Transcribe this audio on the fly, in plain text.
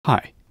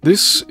Hi.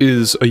 This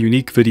is a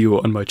unique video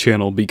on my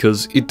channel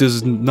because it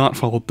does not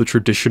follow the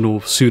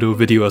traditional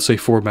pseudo-video essay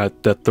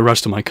format that the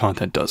rest of my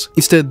content does.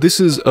 Instead,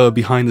 this is a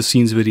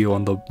behind-the-scenes video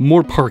on the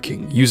more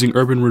parking using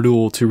urban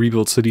renewal to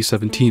rebuild City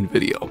 17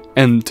 video.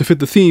 And to fit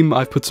the theme,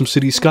 I've put some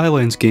City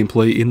Skylines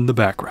gameplay in the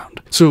background.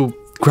 So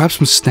grab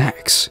some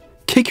snacks,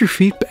 kick your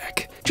feet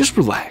back, just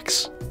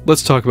relax.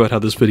 Let's talk about how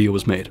this video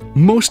was made.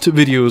 Most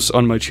videos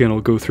on my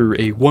channel go through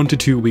a 1 to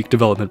 2 week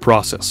development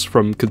process,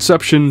 from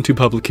conception to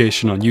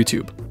publication on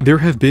YouTube. There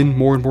have been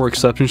more and more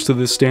exceptions to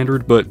this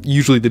standard, but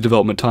usually the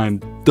development time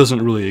doesn't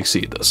really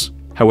exceed this.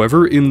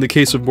 However, in the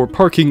case of more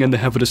parking and the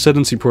Have a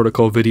Descendancy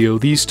Protocol video,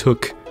 these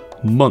took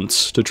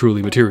months to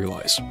truly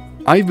materialize.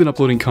 I've been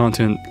uploading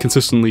content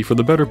consistently for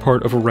the better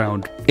part of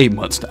around 8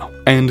 months now,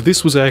 and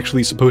this was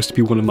actually supposed to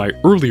be one of my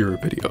earlier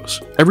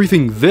videos.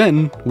 Everything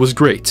then was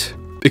great.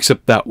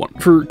 Except that one.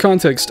 For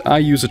context, I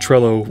use a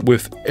Trello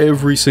with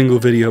every single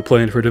video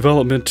planned for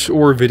development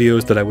or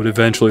videos that I would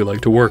eventually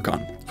like to work on.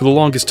 For the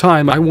longest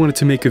time, I wanted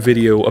to make a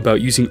video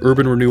about using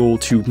urban renewal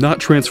to not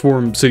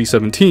transform City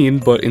 17,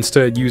 but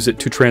instead use it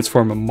to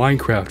transform a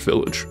Minecraft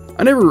village.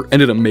 I never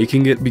ended up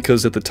making it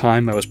because at the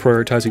time I was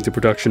prioritizing the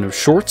production of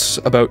shorts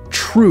about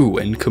true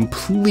and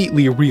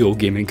completely real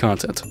gaming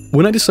content.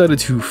 When I decided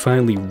to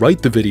finally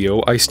write the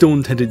video, I still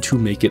intended to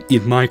make it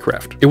in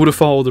Minecraft. It would have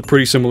followed a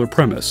pretty similar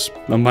premise.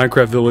 A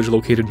Minecraft village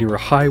located near a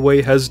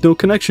highway has no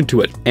connection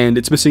to it, and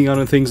it's missing out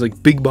on things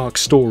like big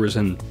box stores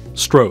and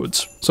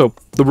stroads. So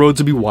the roads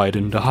would be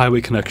widened, a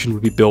highway connection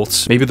would be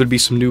built, maybe there'd be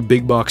some new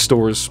big box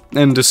stores,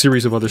 and a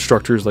series of other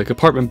structures like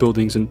apartment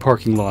buildings and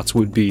parking lots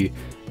would be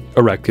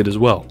erected as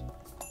well.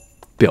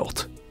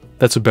 Built.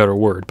 That's a better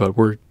word, but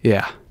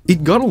yeah.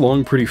 It got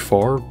along pretty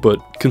far, but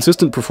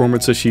consistent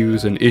performance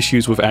issues and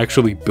issues with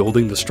actually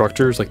building the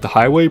structures like the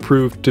highway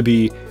proved to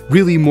be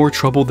really more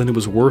trouble than it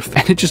was worth,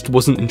 and it just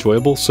wasn't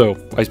enjoyable, so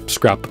I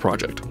scrapped the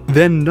project.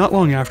 Then, not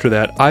long after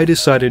that, I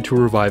decided to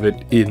revive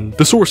it in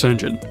the Source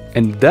engine,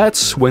 and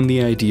that's when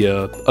the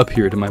idea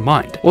appeared in my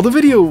mind. While the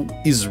video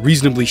is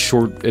reasonably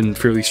short and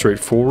fairly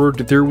straightforward,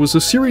 there was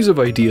a series of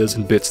ideas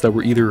and bits that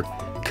were either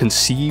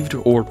conceived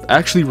or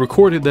actually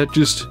recorded that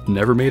just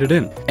never made it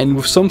in. And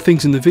with some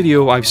things in the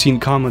video, I've seen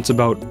comments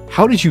about,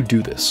 how did you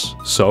do this?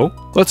 So,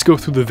 let's go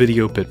through the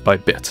video bit by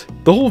bit.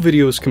 The whole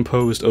video is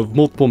composed of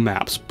multiple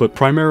maps, but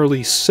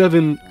primarily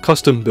 7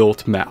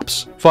 custom-built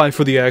maps. 5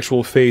 for the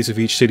actual phase of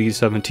each City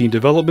 17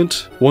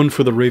 development, 1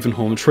 for the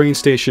Ravenholm train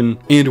station,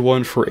 and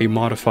 1 for a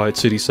modified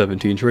City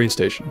 17 train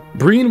station.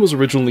 Breen was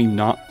originally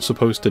not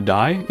supposed to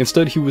die,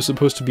 instead he was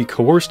supposed to be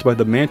coerced by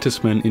the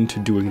Mantis Men into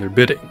doing their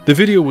bidding. The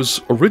video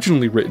was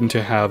originally written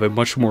to have a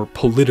much more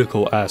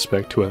political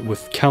aspect to it,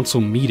 with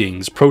council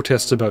meetings,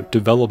 protests about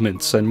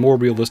developments, and more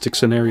realistic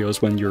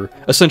scenarios when you're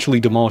essentially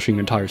demolishing an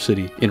entire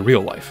city in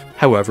real life.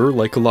 However,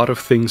 like a lot of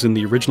things in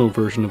the original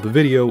version of the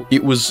video,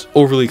 it was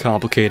overly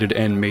complicated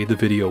and made the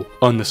video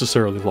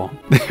unnecessarily long.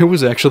 There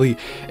was actually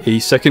a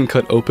second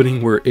cut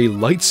opening where a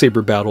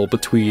lightsaber battle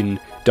between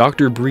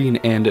Dr. Breen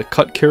and a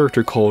cut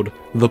character called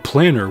The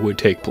Planner would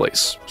take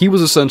place. He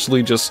was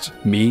essentially just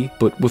me,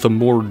 but with a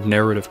more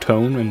narrative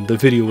tone, and the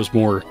video was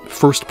more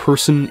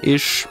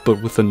first-person-ish,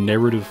 but with a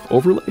narrative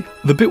overlay.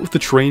 The bit with the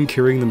train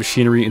carrying the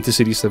machinery into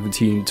City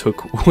 17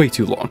 took way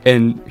too long,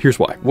 and here's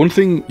why. One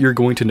thing you're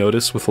going to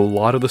notice with a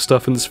lot of the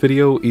stuff in this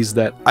video is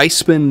that I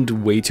spend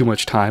way too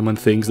much time on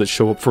things that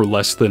show up for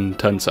less than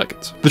 10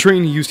 seconds. The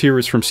train used here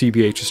is from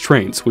CBH's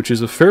Trains, which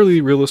is a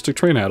fairly realistic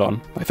train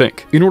add-on, I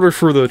think. In order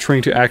for the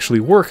train to actually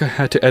work, I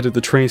had to edit the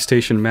train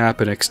station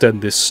map and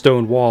extend this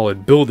stone wall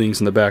and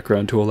buildings in the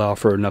background to allow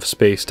for enough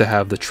space to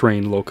have the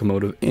train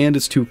locomotive and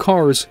its 2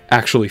 cars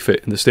actually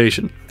fit in the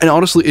station. And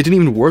honestly, it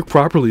didn't even work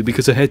properly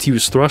because I had to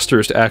use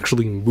thrusters to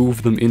actually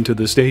move them into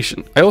the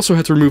station. I also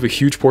had to remove a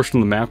huge portion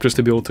of the map just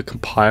to be able to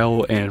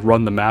compile and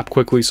run the map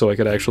quickly so I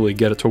could actually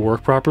get it to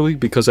work properly,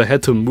 because I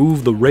had to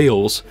move the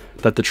rails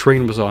that the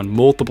train was on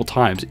multiple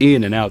times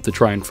in and out to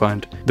try and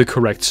find the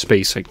correct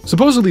spacing.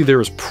 Supposedly there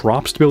was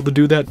props to be able to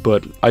do that,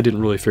 but I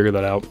didn't really figure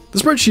that out. The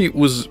spreadsheet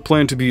was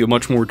planned to be a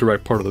much more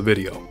direct part of the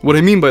video. What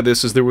I mean by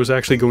this is there was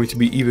actually going to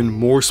be even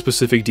more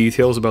specific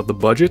details about the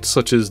budget,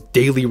 such as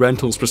daily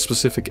rentals for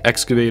specific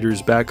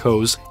excavators,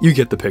 backhoes, you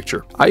get the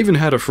picture. I even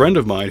had a friend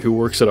of mine who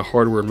works at a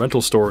hardware and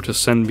rental store to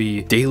send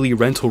me daily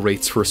rental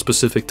rates for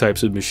specific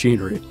types of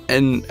machinery.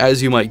 And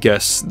as you might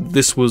guess,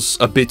 this was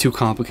a bit too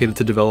complicated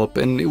to develop,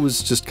 and it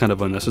was just kind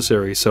of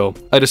unnecessary, so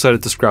I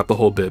decided to scrap the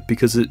whole bit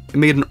because it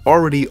made an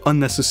already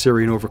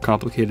unnecessary and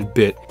overcomplicated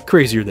bit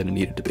crazier than it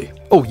needed to be.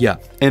 Oh yeah,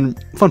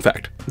 and fun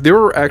fact, there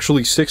are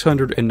actually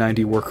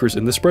 690 workers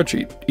in the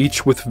spreadsheet,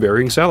 each with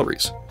varying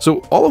salaries. So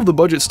all of the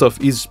budget stuff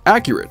is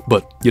accurate,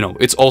 but, you know,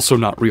 it's also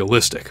not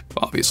realistic,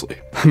 obviously.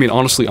 I mean,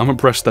 honestly, I'm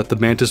impressed that the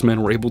Mantis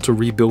Men were able to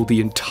rebuild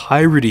the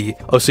entirety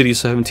of City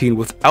 17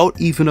 without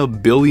even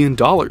 $1 billion,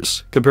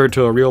 compared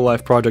to a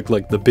real-life project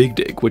like The Big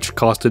Dig, which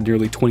costed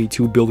nearly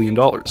 $22 billion.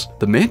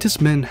 The Mantis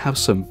Men have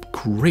some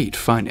great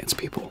finance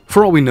people.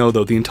 For all we know,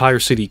 though, the entire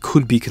city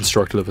could be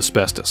constructed of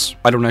asbestos.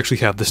 I don't actually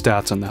have the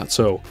stats on that,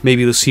 so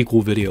maybe the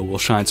sequel video will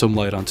shine some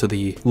light onto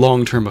the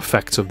long-term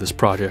effects of this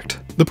project.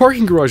 The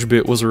parking garage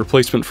bit was a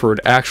replacement for an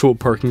actual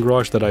parking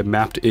garage that I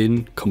mapped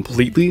in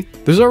completely.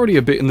 There's already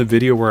a bit in the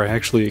video where I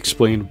actually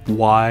explained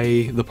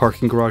why the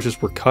parking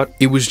garages were cut.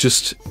 It was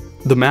just,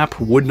 the map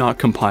would not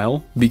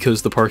compile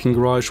because the parking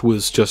garage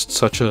was just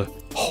such a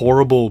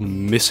horrible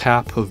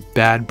mishap of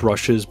bad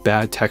brushes,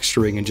 bad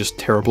texturing, and just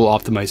terrible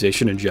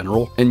optimization in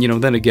general. And you know,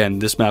 then again,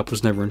 this map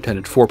was never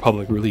intended for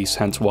public release,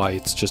 hence why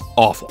it's just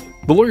awful.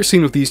 The lawyer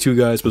scene with these two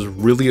guys was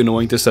really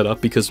annoying to set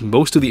up because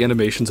most of the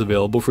animations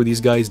available for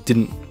these guys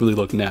didn't really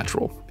look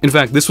natural. In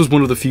fact, this was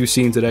one of the few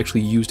scenes that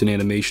actually used an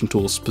animation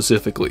tool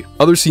specifically.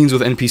 Other scenes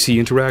with NPC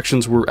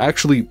interactions were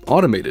actually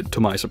automated, to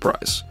my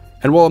surprise.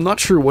 And while I'm not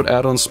sure what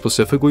add-on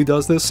specifically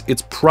does this,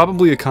 it's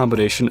probably a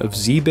combination of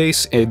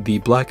Z-Base and the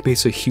Black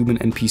Mesa Human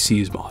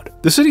NPCs mod.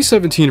 The City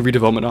 17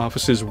 redevelopment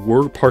offices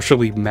were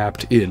partially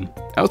mapped in.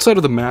 Outside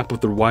of the map with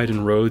the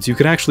widened roads, you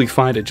can actually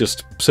find it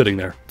just sitting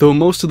there, though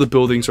most of the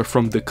buildings are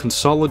from the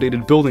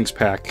Consolidated Buildings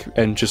pack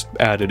and just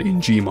added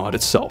in Gmod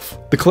itself.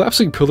 The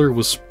collapsing pillar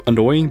was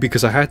annoying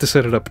because I had to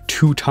set it up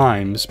 2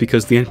 times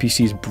because the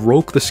NPCs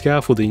broke the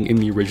scaffolding in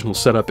the original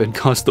setup and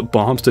caused the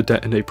bombs to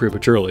detonate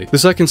prematurely. The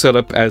second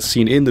setup, as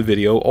seen in the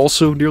video,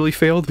 also nearly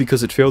failed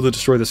because it failed to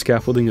destroy the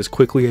scaffolding as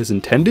quickly as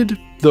intended,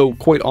 though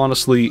quite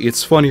honestly,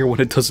 it's funnier when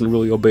it doesn't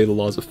really obey the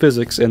laws of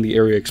physics and the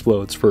area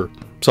explodes for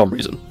some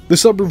reason. The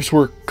suburbs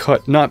were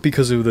cut not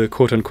because of the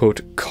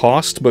quote-unquote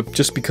cost, but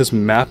just because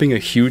mapping a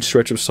huge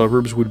stretch of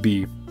suburbs would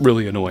be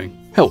really annoying.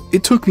 Hell,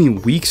 it took me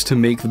weeks to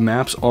make the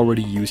maps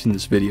already used in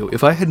this video.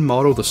 If I had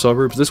modeled the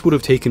suburbs, this would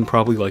have taken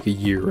probably like a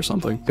year or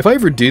something. If I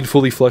ever did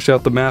fully flesh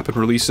out the map and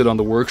release it on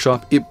the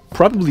workshop, it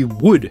probably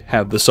would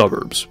have the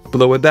suburbs. But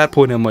though at that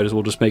point I might as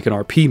well just make an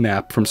RP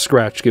map from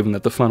scratch, given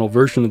that the final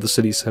version of the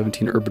City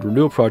 17 Urban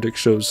Renewal project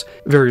shows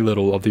very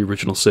little of the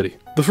original city.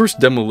 The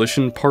first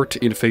demolition part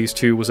in Phase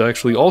 2 was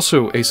actually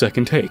also a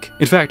second take.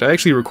 In fact, I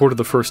actually recorded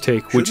the first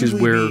take, which is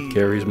where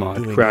Gary's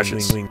mod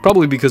crashes.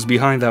 Probably because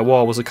behind that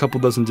wall was a couple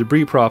dozen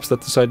debris props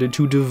that decided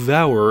to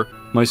devour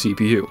my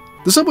CPU.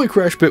 The subway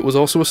crash bit was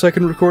also a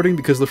second recording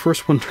because the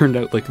first one turned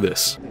out like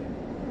this.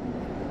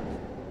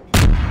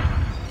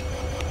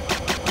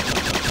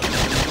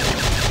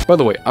 By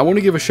the way, I want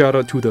to give a shout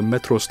out to the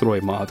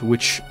Metrostroy mod,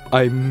 which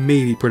I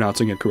may be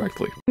pronouncing it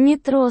correctly.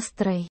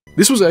 Metrostroy.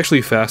 This was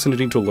actually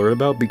fascinating to learn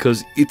about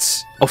because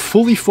it's a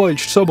fully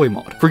fledged subway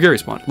mod for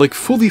Gary's mod, like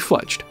fully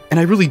fledged. And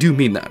I really do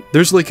mean that.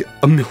 There's like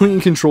a million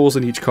controls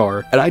in each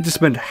car, and I just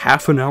spent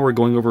half an hour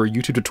going over a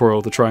YouTube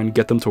tutorial to try and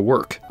get them to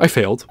work. I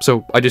failed,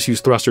 so I just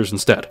used thrusters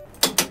instead.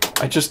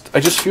 I just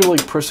feel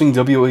like pressing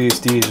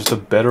WASD is just a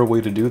better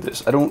way to do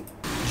this.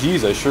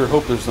 Geez, I sure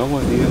hope there's no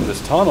one at the end of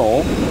this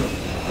tunnel.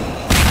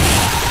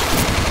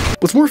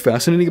 What's more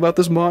fascinating about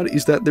this mod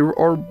is that there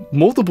are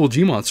multiple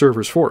Gmod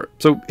servers for it,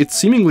 so it's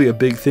seemingly a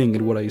big thing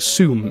in what I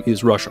assume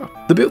is Russia.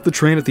 The bit with the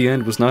train at the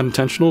end was not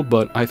intentional,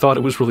 but I thought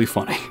it was really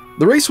funny.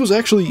 The race was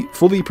actually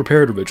fully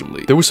prepared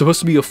originally. There was supposed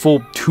to be a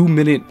full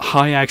 2-minute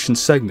high-action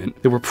segment.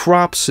 There were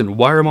props and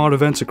wire mod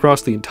events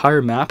across the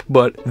entire map,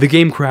 but the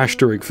game crashed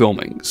during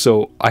filming,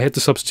 so I had to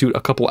substitute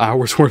a couple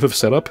hours worth of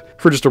setup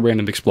for just a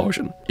random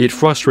explosion. It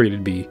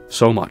frustrated me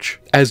so much,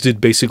 as did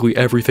basically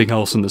everything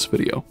else in this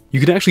video. You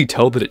can actually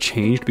tell that it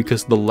changed because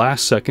the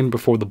last second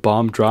before the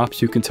bomb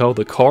drops, you can tell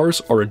the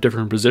cars are in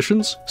different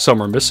positions,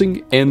 some are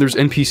missing, and there's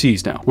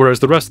NPCs now, whereas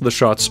the rest of the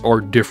shots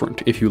are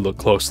different if you look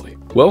closely.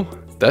 Well,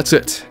 that's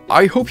it.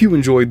 I hope you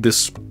enjoyed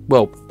this,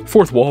 well,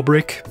 fourth wall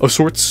break of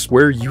sorts,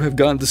 where you have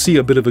gotten to see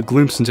a bit of a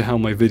glimpse into how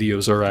my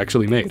videos are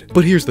actually made.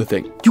 But here's the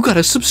thing, you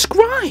gotta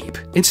subscribe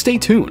and stay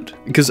tuned,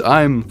 because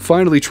I'm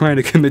finally trying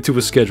to commit to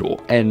a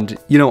schedule. And,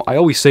 you know, I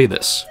always say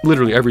this,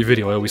 literally every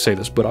video I always say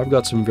this, but I've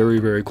got some very,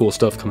 very cool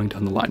stuff coming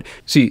down the line.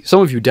 See, some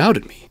of you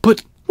doubted me,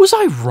 but was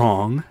I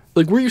wrong?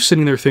 Like, were you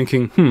sitting there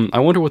thinking, I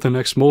wonder what the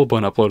next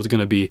moldbun upload is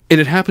going to be,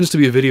 and it happens to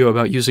be a video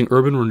about using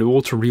Urban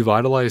Renewal to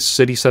revitalize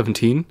City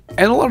 17?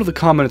 And a lot of the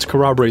comments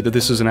corroborate that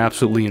this is an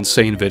absolutely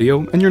insane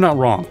video, and you're not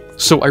wrong.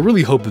 So I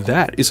really hope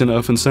that is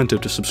enough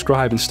incentive to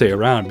subscribe and stay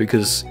around,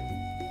 because,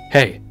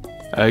 hey,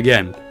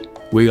 again,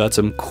 we got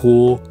some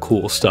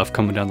cool stuff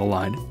coming down the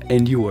line,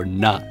 and you are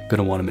not going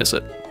to want to miss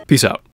it. Peace out.